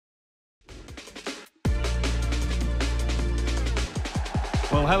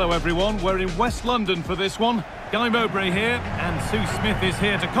Well, hello everyone. We're in West London for this one. Guy Mowbray here, and Sue Smith is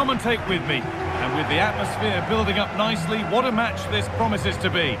here to commentate with me. And with the atmosphere building up nicely, what a match this promises to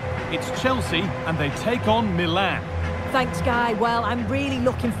be. It's Chelsea, and they take on Milan. Thanks, Guy. Well, I'm really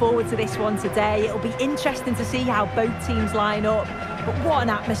looking forward to this one today. It'll be interesting to see how both teams line up. But what an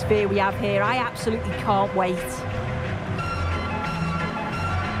atmosphere we have here. I absolutely can't wait.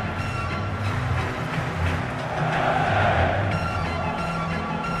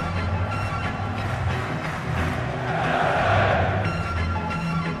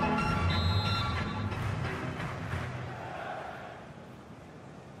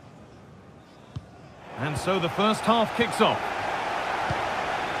 And so the first half kicks off.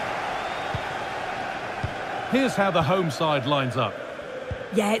 Here's how the home side lines up.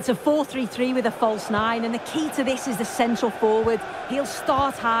 Yeah, it's a 4-3-3 with a false 9, and the key to this is the central forward. He'll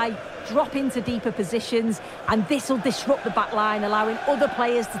start high, drop into deeper positions, and this will disrupt the back line, allowing other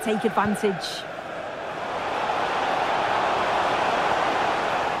players to take advantage.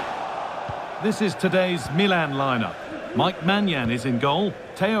 This is today's Milan lineup. Mike Maignan is in goal.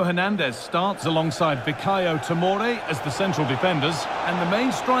 Theo Hernandez starts alongside Vicaio Tomori as the central defenders, and the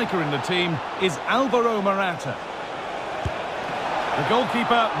main striker in the team is Alvaro Morata. The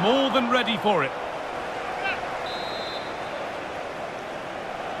goalkeeper more than ready for it.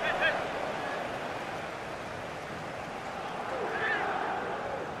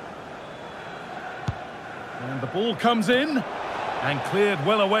 And the ball comes in and cleared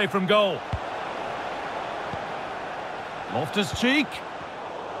well away from goal. Loftus-Cheek.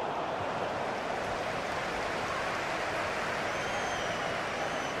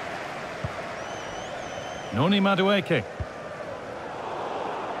 Noni Madueke.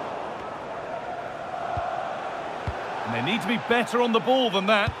 And they need to be better on the ball than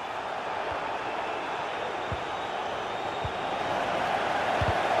that.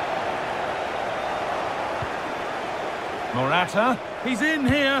 Morata, he's in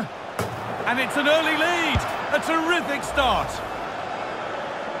here. And it's an early lead. A terrific start.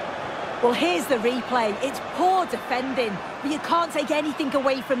 Well, here's the replay. It's poor defending, but you can't take anything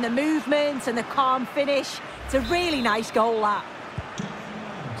away from the movement and the calm finish. It's a really nice goal, that.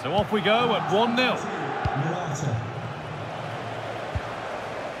 So off we go at 1-0.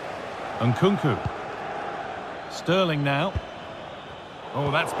 Nkunku. Sterling now.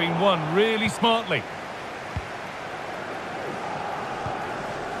 Oh, that's been won really smartly.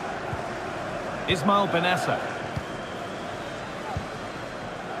 Ismail Benessa.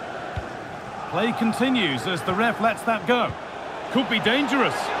 Play continues as the ref lets that go. Could be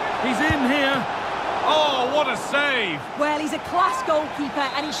dangerous. He's in here. Oh, what a save! Well, he's a class goalkeeper,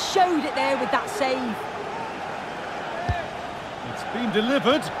 and he showed it there with that save. It's been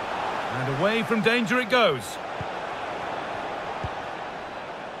delivered, and away from danger it goes.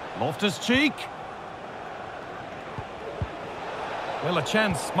 Loftus-Cheek. Well, a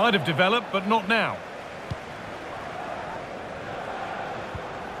chance might have developed, but not now.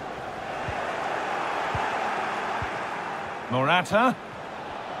 Morata.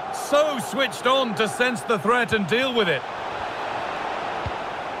 So switched on to sense the threat and deal with it.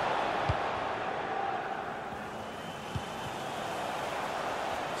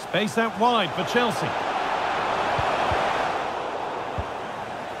 Space out wide for Chelsea.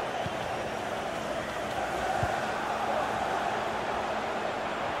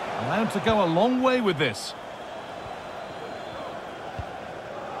 Allowed to go a long way with this.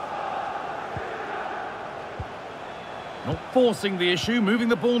 Not forcing the issue, moving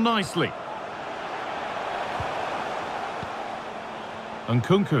the ball nicely.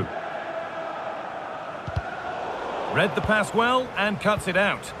 Nkunku. Read the pass well and cuts it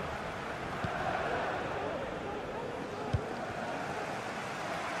out.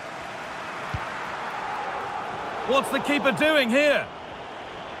 What's the keeper doing here?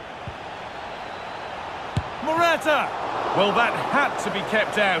 Morata! Well, that had to be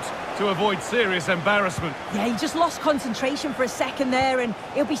kept out to avoid serious embarrassment. Yeah, he just lost concentration for a second there, and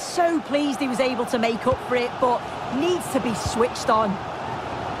he'll be so pleased he was able to make up for it, but needs to be switched on.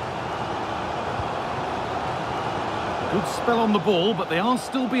 Good spell on the ball, but they are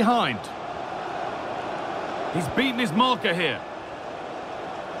still behind. He's beaten his marker here.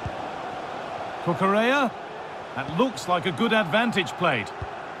 Cucurella. That looks like a good advantage played.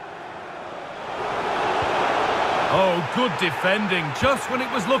 Oh, good defending, just when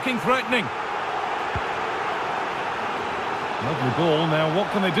it was looking threatening. Lovely ball, now what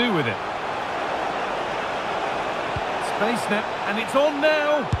can they do with it? Space net, and it's on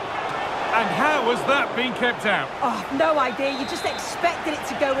now! And how has that been kept out? Oh, no idea, you just expected it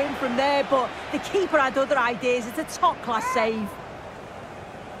to go in from there, but the keeper had other ideas. It's a top-class save.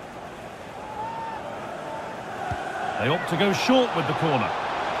 They opt to go short with the corner.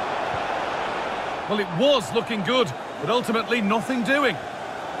 Well, it was looking good, but ultimately nothing doing.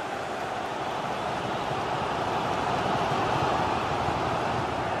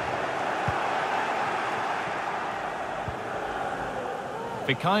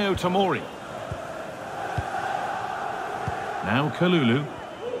 Fikayo Tomori. Now Kalulu.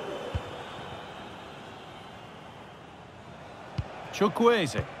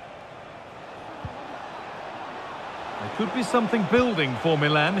 Chukwueze. There could be something building for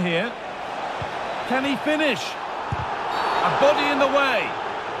Milan here. Can he finish? A body in the way.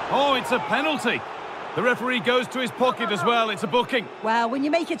 Oh, it's a penalty. The referee goes to his pocket as well. It's a booking. Well, when you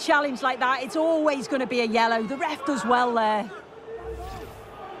make a challenge like that, it's always going to be a yellow. The ref does well there.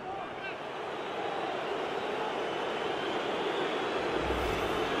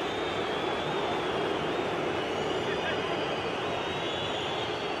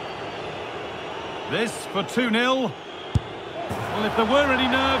 This for 2-0. Well, if there were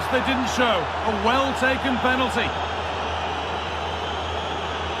any nerves, they didn't show. A well-taken penalty.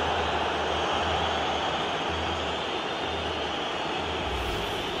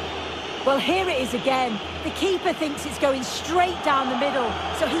 Well, here it is again. The keeper thinks it's going straight down the middle,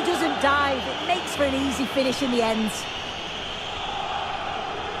 so he doesn't dive. It makes for an easy finish in the end.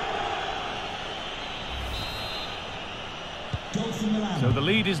 So the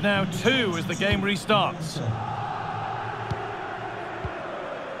lead is now 2 as the game restarts.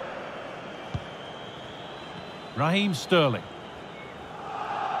 Raheem Sterling.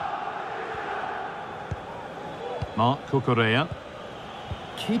 Marc Cucurella.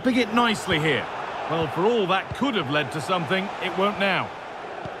 Keeping it nicely here. Well, for all that could have led to something, it won't now.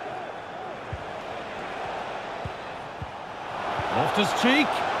 Loftus-Cheek.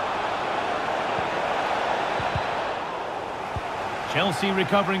 Chelsea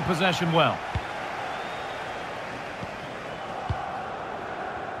recovering possession well.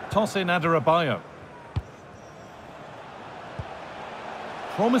 Tosin Adarabioyo.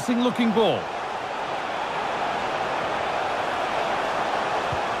 Promising looking ball.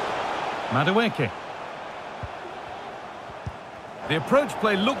 Madueke. The approach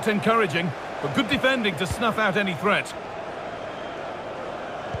play looked encouraging, but good defending to snuff out any threat.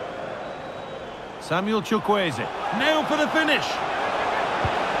 Samuel Chukwueze. Now for the finish.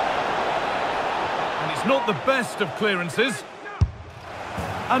 And it's not the best of clearances.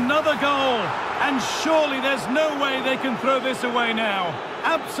 Another goal. And surely there's no way they can throw this away now.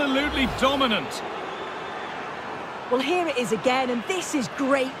 Absolutely dominant. Well, here it is again, and this is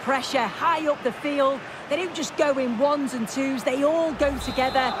great pressure, high up the field. They don't just go in ones and twos, they all go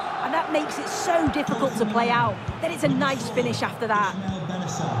together, and that makes it so difficult to play out. Then it's a nice finish after that.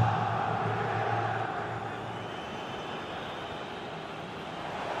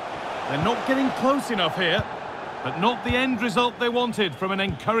 They're not getting close enough here, but not the end result they wanted from an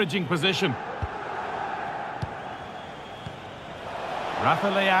encouraging position.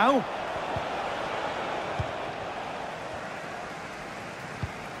 Rafa Leao.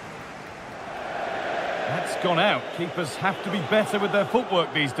 That's gone out. Keepers have to be better with their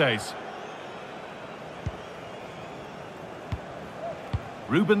footwork these days.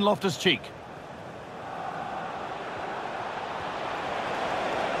 Ruben Loftus-Cheek.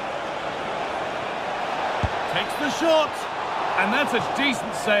 Takes the shot. And that's a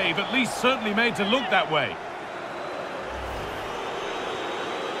decent save, at least certainly made to look that way.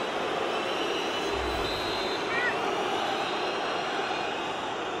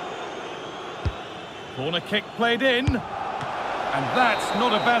 Corner kick played in, and that's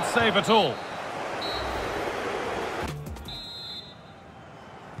not a bad save at all.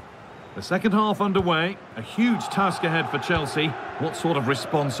 The second half underway, a huge task ahead for Chelsea. What sort of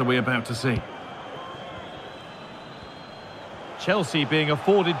response are we about to see? Chelsea being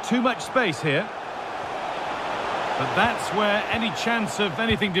afforded too much space here. But that's where any chance of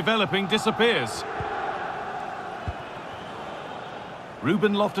anything developing disappears.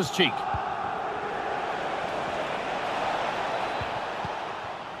 Ruben Loftus-Cheek.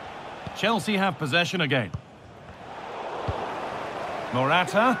 Chelsea have possession again.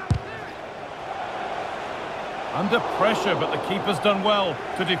 Morata. Under pressure, but the keeper's done well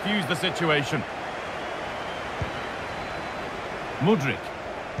to defuse the situation. Mudryk.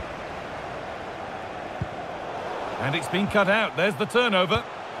 And it's been cut out. There's the turnover.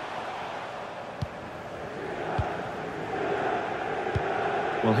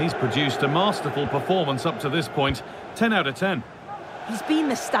 Well, he's produced a masterful performance up to this point. 10 out of 10. He's been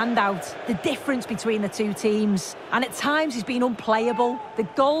the standout, the difference between the two teams. And at times he's been unplayable. The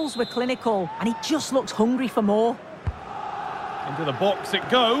goals were clinical and he just looks hungry for more. Into the box it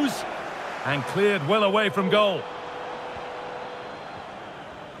goes. And cleared well away from goal.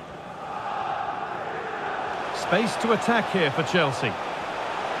 Space to attack here for Chelsea.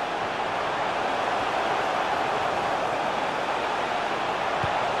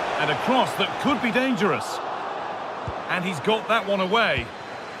 And a cross that could be dangerous. And he's got that one away.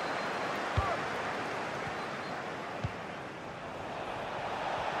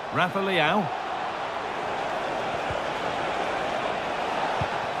 Rafael.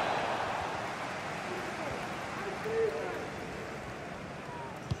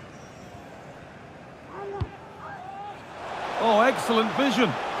 Oh, excellent vision.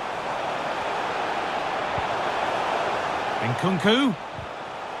 Nkunku.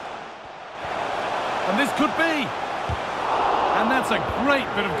 And this could be. And that's a great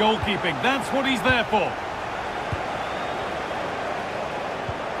bit of goalkeeping. That's what he's there for.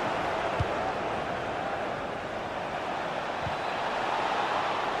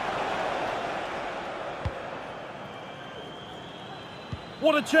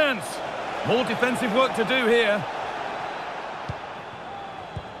 What a chance! More defensive work to do here.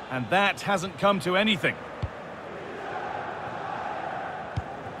 And that hasn't come to anything.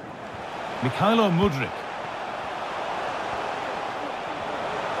 Mudryk.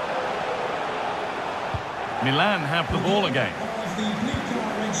 Milan have the ball again.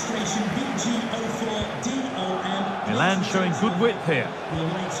 Milan showing good width here.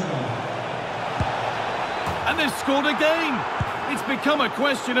 And they've scored again! It's become a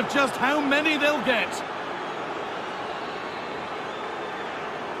question of just how many they'll get.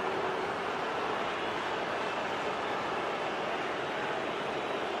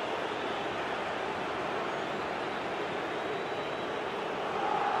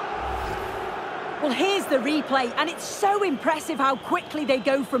 Well, here's the replay, and it's so impressive how quickly they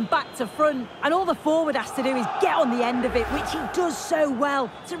go from back to front. And all the forward has to do is get on the end of it, which he does so well.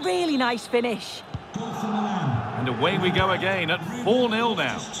 It's a really nice finish. And away we go again at 4-0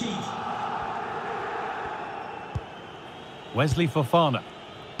 now. Wesley Fofana.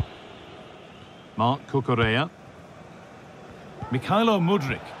 Marc Cucurella.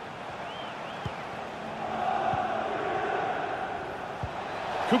 Mudryk.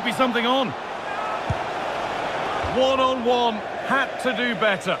 Could be something on. One-on-one. Had to do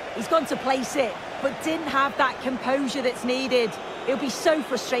better. He's gone to place it, but didn't have that composure that's needed. He'll be so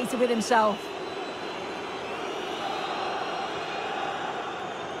frustrated with himself.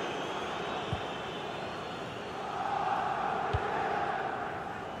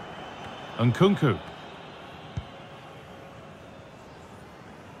 Nkunku.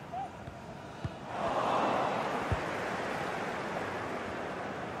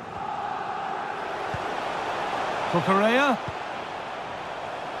 Cucurella.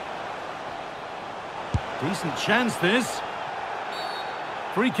 Decent chance this.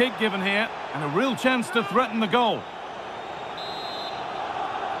 Free kick given here, and a real chance to threaten the goal.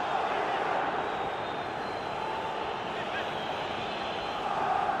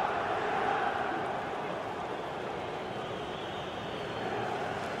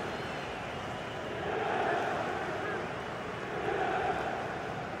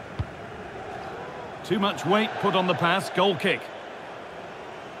 Too much weight put on the pass, goal kick.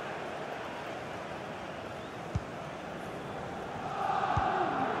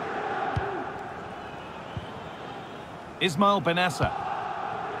 Ismail Benassa.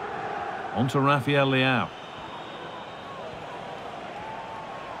 On to Rafael Leao.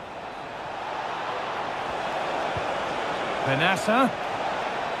 Benassa.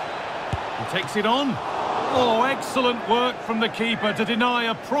 He takes it on. Oh, excellent work from the keeper to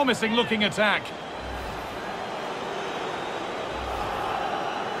deny a promising looking attack.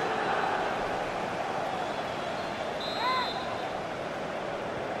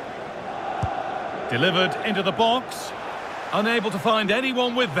 Delivered into the box. Unable to find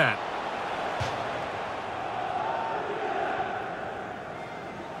anyone with that.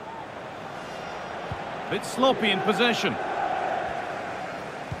 Bit sloppy in possession.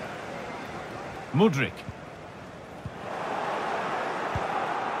 Mudryk.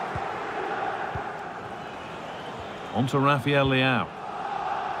 On to Rafael Leao.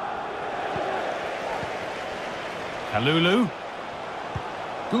 Kalulu.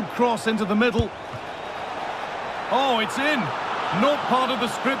 Good cross into the middle. Oh, it's in. Not part of the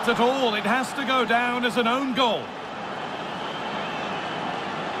script at all. It has to go down as an own goal.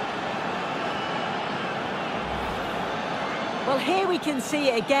 Well, here we can see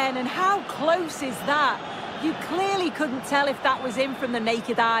it again, and how close is that? You clearly couldn't tell if that was in from the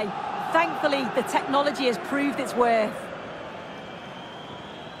naked eye. Thankfully, the technology has proved its worth.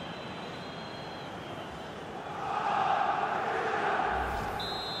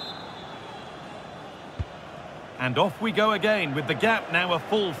 And off we go again with the gap now a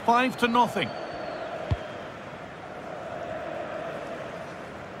full 5-0.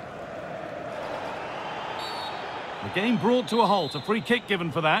 The game brought to a halt, a free kick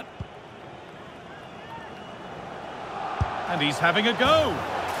given for that. And he's having a go.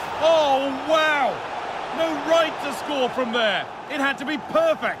 Oh, wow! No right to score from there. It had to be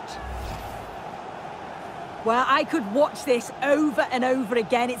perfect. Well, I could watch this over and over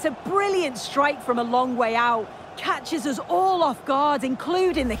again. It's a brilliant strike from a long way out. Catches us all off guard,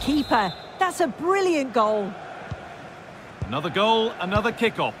 including the keeper. That's a brilliant goal. Another goal, another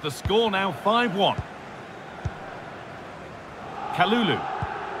kick-off. The score now 5-1. Kalulu.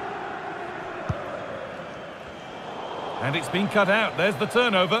 And it's been cut out. There's the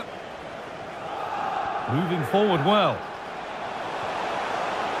turnover. Moving forward well.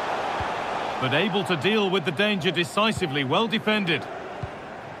 But able to deal with the danger decisively. Well defended.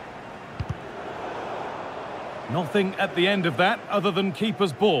 Nothing at the end of that other than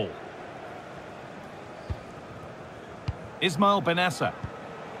keeper's ball. Ismail Benassa.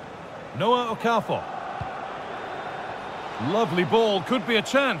 Noah Okafor. Lovely ball, could be a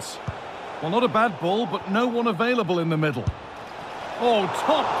chance. Well, not a bad ball, but no one available in the middle. Oh,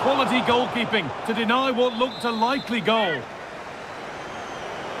 top quality goalkeeping to deny what looked a likely goal.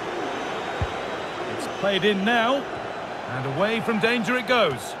 It's played in now, and away from danger it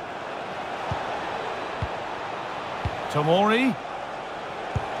goes. Tomori.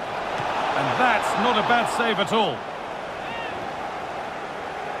 And that's not a bad save at all.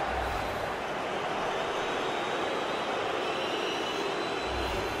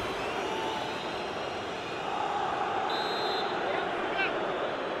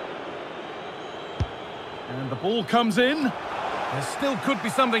 And the ball comes in. There still could be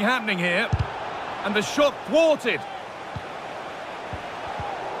something happening here. And the shot thwarted.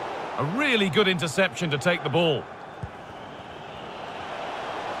 A really good interception to take the ball.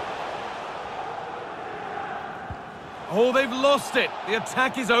 Oh, they've lost it. The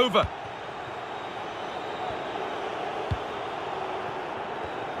attack is over.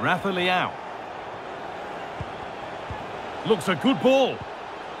 Rafa Leao. Looks a good ball.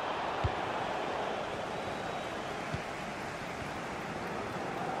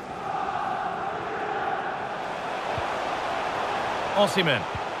 Osimhen.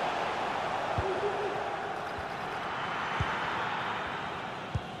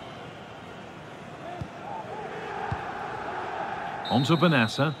 Onto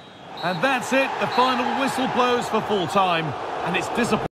Benassa. And that's it. The final whistle blows for full time. And it's disappointing.